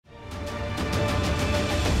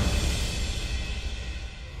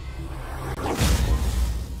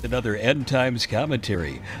another End Times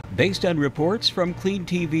commentary based on reports from Clean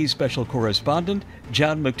TV's special correspondent,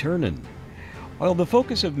 John McTernan. While the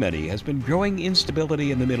focus of many has been growing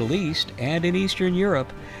instability in the Middle East and in Eastern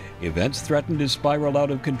Europe, events threaten to spiral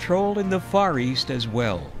out of control in the Far East as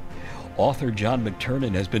well. Author John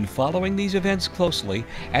McTernan has been following these events closely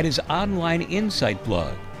at his online Insight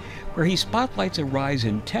blog, where he spotlights a rise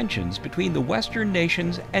in tensions between the Western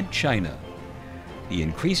nations and China. The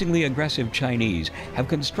increasingly aggressive Chinese have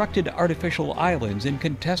constructed artificial islands in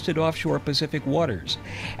contested offshore Pacific waters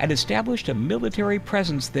and established a military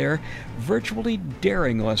presence there, virtually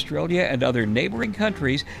daring Australia and other neighboring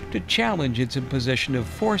countries to challenge its imposition of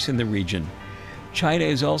force in the region. China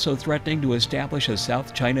is also threatening to establish a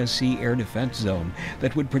South China Sea air defense zone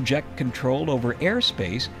that would project control over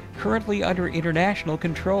airspace currently under international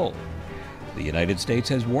control. The United States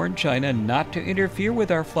has warned China not to interfere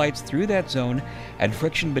with our flights through that zone, and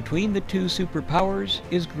friction between the two superpowers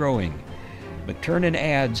is growing. McTernan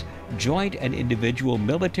adds, joint and individual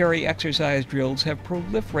military exercise drills have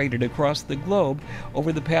proliferated across the globe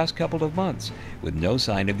over the past couple of months, with no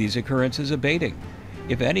sign of these occurrences abating.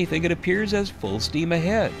 If anything, it appears as full steam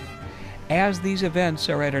ahead. As these events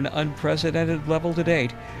are at an unprecedented level to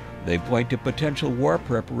date, they point to potential war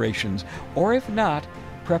preparations, or if not,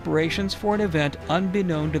 preparations for an event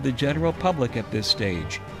unbeknown to the general public at this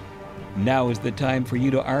stage. Now is the time for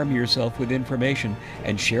you to arm yourself with information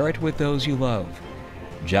and share it with those you love.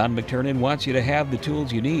 John McTernan wants you to have the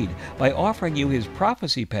tools you need by offering you his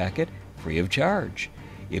prophecy packet free of charge.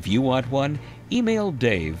 If you want one, email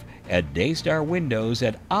Dave at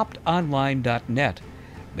daystarwindows@optonline.net.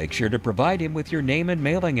 Make sure to provide him with your name and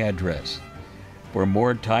mailing address. For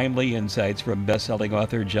more timely insights from best-selling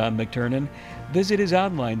author John McTernan, visit his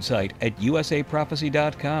online site at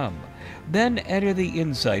usaprophecy.com. Then enter the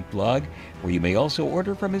Insight blog, where you may also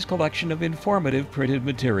order from his collection of informative printed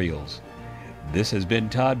materials. This has been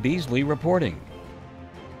Todd Beasley reporting.